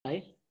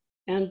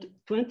and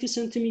 20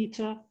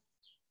 centimeter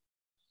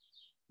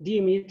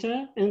diameter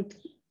and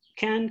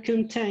can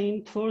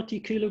contain 40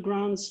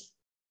 kilograms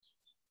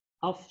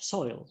of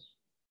soil.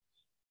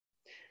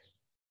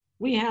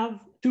 We have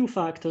two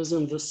factors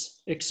in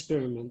this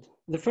experiment.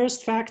 The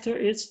first factor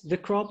is the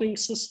cropping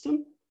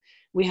system.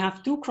 We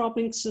have two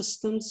cropping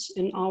systems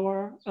in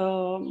our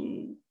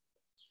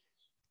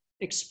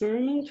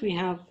experiment. We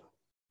have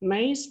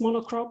maize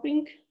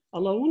monocropping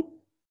alone.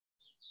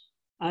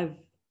 I've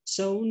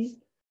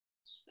sown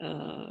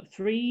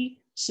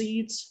 3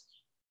 seeds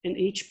in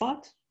each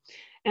pot,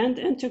 and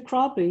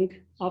intercropping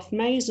of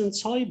maize and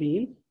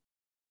soybean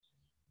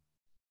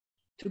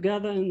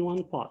together in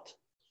one pot.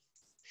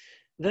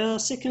 The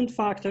second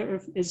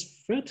factor is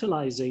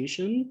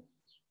fertilization.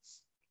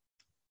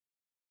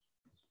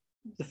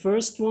 The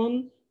first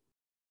one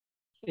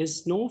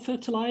is no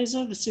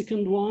fertilizer. The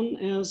second one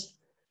is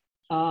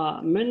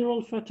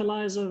mineral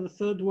fertilizer. The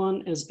third one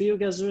is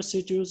biogas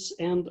residues.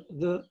 And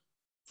the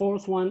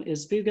fourth one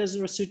is biogas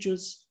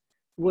residues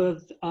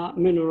with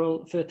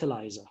mineral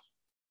fertilizer.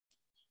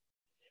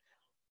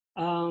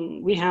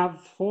 We have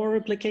 4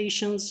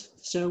 replications.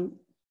 So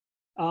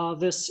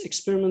this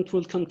experiment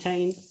will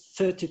contain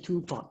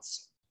 32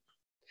 pots.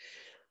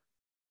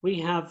 We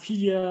have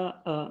here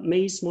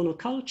maize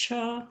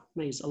monoculture,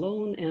 maize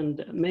alone,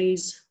 and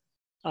maize,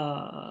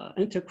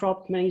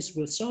 intercrop maize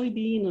with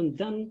soybean, and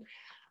then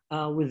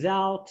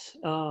without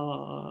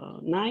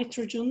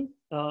nitrogen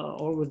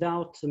or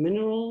without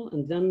mineral,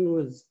 and then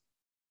with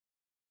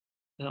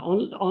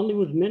only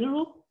with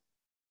mineral,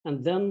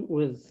 and then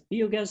with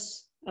biogas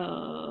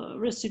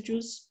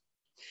residues,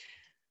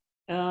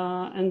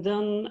 and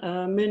then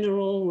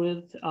mineral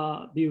with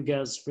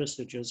biogas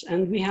residues.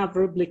 And we have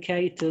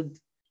replicated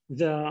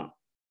the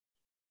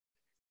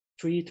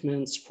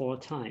treatments 4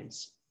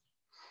 times.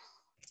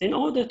 In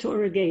order to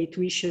irrigate,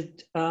 we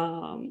should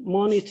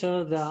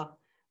monitor the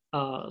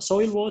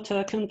soil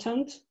water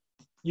content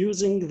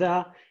using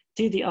the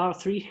TDR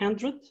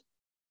 300.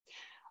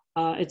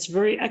 It's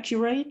very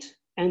accurate,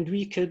 and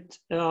we could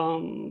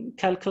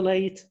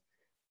calculate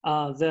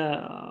the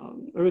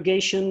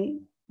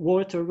irrigation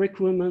water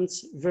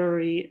requirements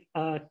very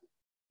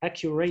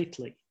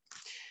accurately.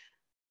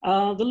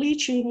 The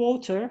leaching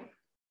water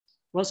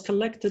was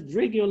collected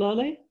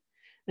regularly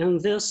in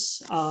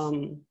this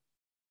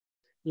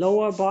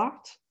lower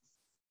part,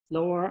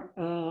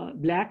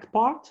 black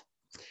part.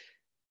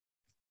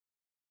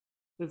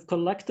 We've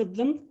collected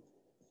them.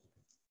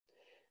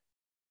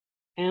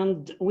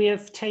 And we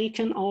have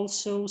taken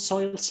also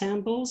soil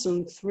samples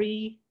in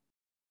 3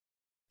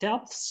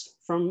 depths,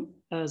 from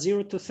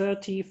 0 to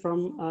 30,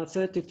 from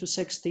 30 to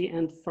 60,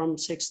 and from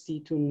 60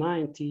 to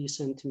 90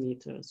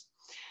 centimeters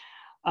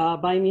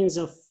by means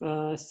of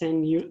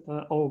thin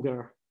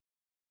auger.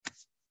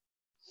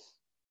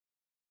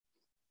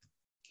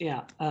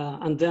 Yeah,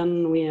 and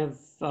then we have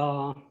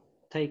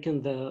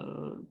taken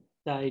the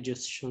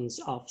digestions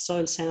of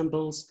soil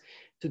samples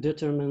to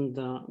determine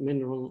the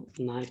mineral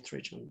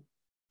nitrogen.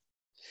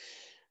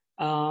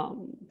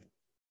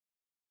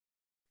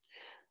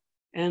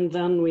 And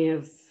then we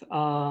have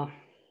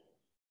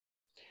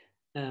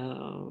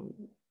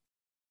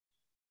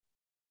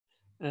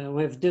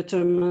we've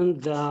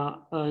determined the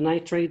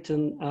nitrate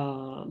and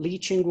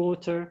leaching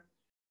water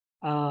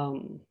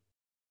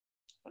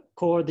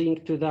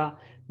according to the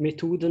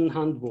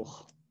Methodenhandbuch.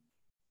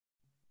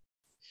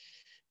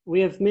 We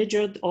have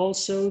measured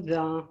also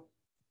the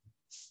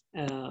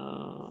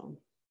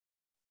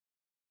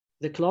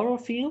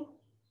chlorophyll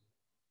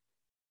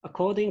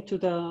according to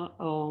the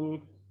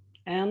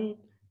N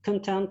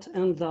content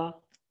in the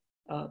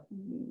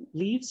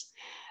leaves.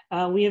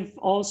 We have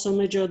also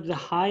measured the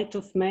height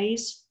of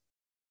maize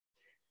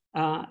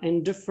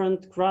in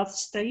different growth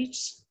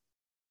stages,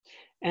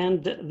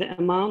 and the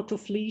amount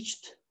of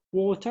leached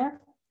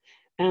water,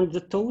 and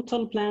the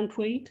total plant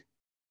weight.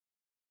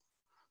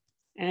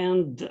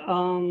 And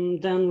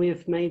then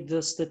we've made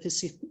the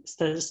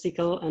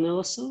statistical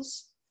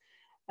analysis.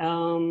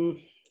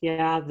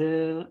 Yeah,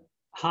 the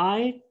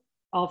height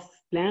of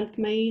plant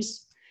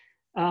maize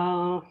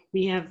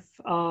we have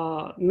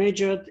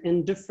measured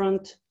in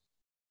different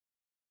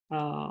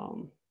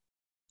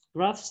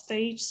growth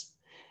stages,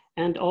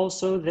 and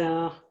also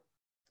the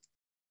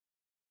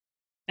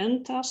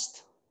end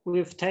test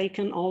we've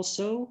taken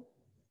also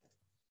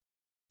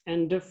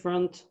in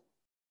different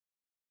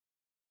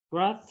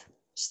growth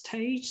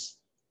stages.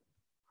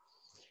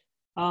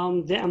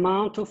 The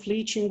amount of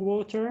leaching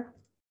water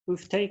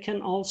we've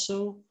taken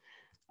also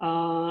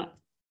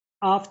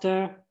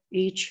after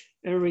each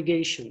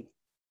irrigation.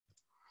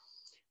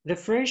 The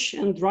fresh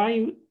and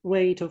dry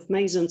weight of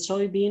maize and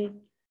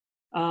soybean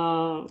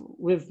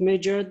we've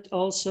measured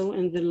also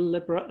in the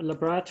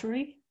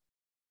laboratory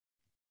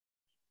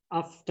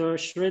after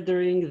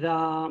shredding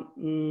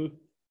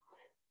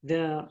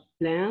the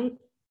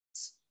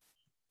plants,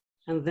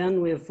 and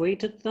then we've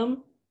weighted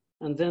them,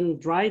 and then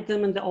dried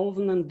them in the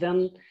oven, and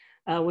then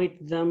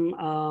weighted them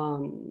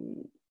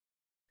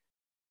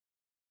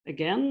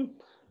again.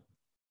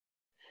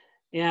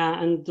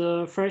 Yeah, and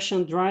the fresh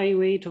and dry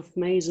weight of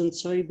maize and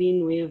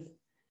soybean we've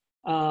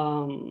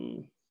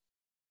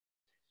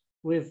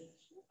we've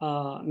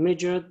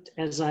measured,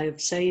 as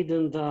I've said,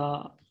 in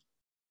the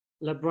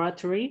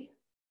laboratory,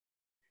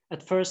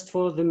 at first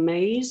for the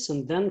maize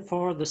and then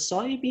for the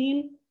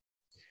soybean,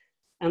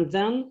 and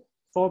then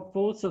for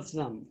both of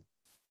them.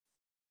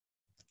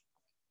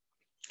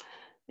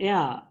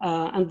 Yeah,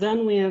 and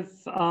then we have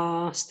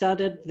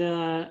studied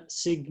the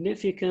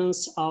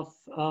significance of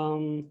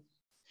the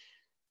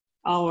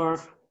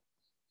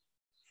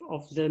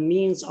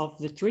means of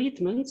the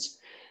treatments.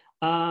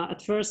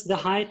 At first, the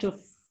height of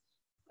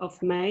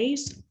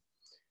maize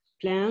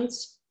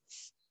plants.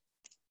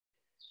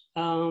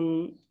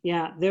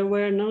 Yeah, there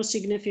were no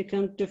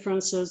significant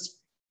differences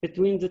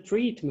between the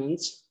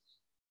treatments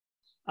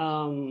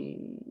of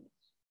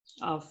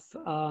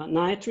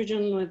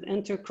nitrogen with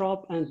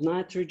intercrop and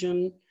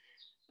nitrogen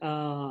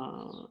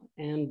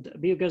and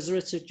biogas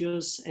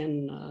residues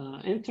in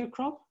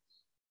intercrop,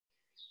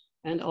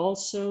 and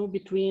also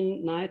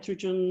between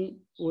nitrogen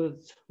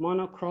with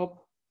monocrop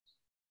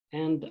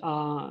and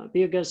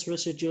biogas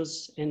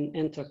residues in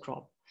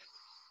intercrop.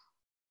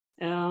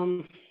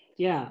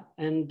 Yeah,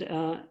 and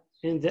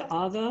in the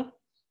other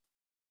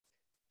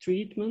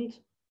treatment,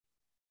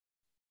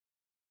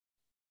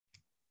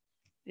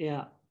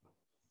 yeah,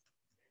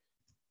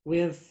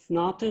 we've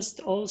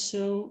noticed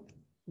also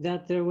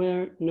that there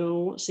were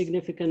no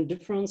significant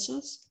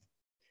differences,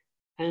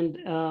 and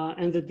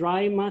the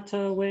dry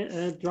matter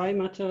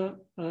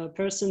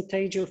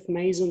percentage of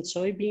maize and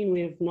soybean, we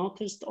have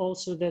noticed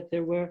also that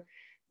there were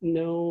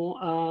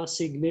no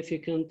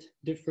significant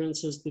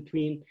differences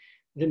between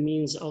the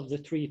means of the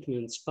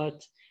treatments.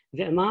 But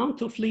the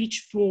amount of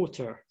leached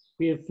water,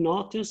 we have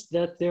noticed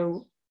that there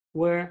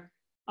were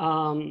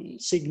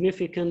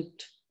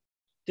significant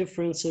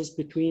differences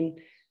between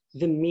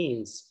the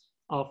means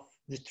of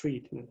the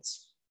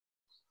treatments.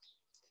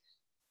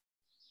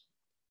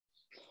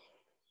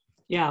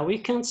 Yeah, we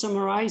can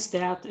summarize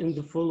that in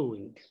the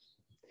following.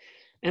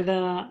 In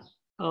the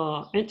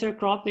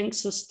intercropping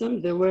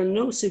system, there were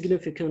no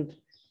significant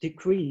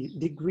decrease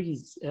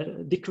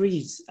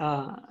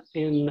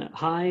in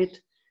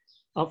height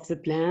of the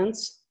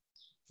plants,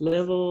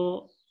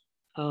 level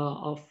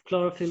of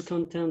chlorophyll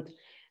content,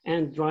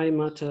 and dry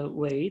matter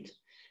weight.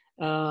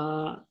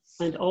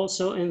 And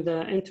also in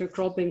the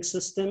intercropping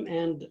system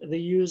and the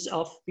use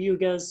of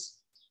biogas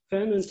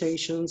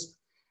fermentations,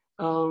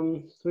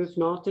 we've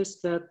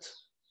noticed that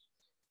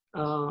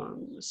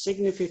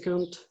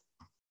significant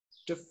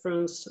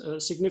difference,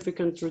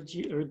 significant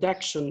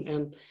reduction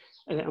in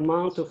the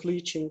amount of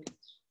leaching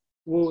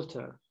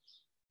water.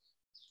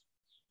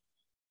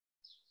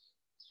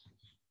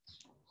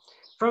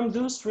 From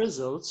those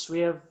results, we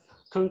have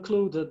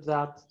concluded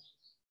that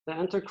the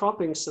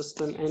intercropping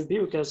system and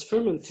biogas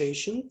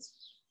fermentation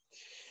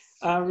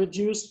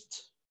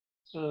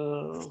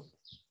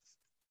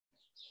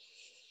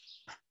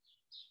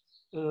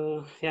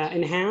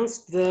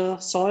enhanced the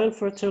soil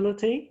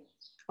fertility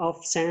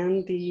of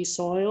sandy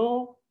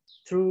soil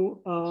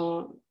through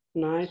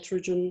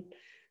nitrogen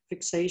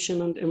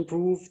fixation and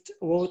improved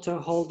water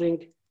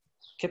holding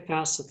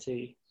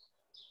capacity.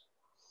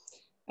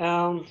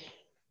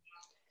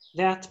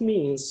 That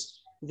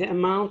means the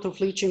amount of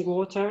leaching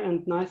water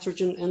and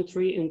nitrogen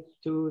entry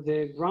into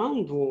the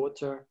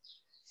groundwater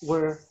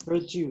were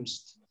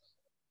reduced.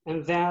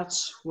 And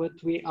that's what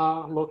we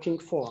are looking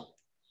for.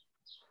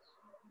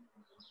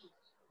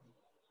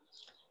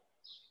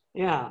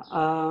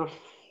 Yeah,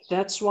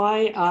 that's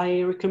why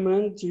I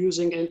recommend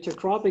using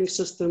intercropping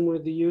system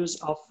with the use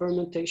of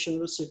fermentation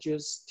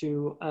residues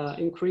to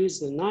increase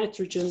the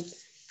nitrogen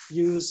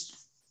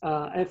use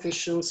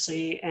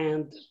efficiency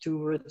and to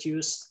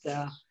reduce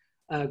the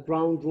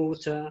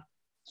groundwater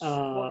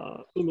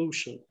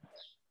pollution.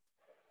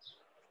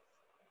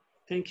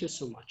 Thank you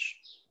so much.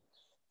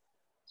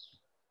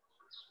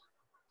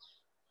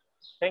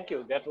 Thank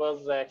you. That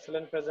was an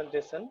excellent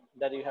presentation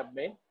that you have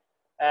made.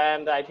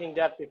 And I think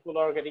that people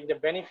are getting the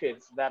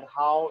benefits that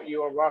how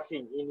you are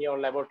working in your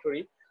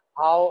laboratory,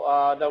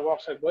 how the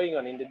works are going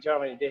on in the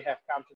Germany. They have come to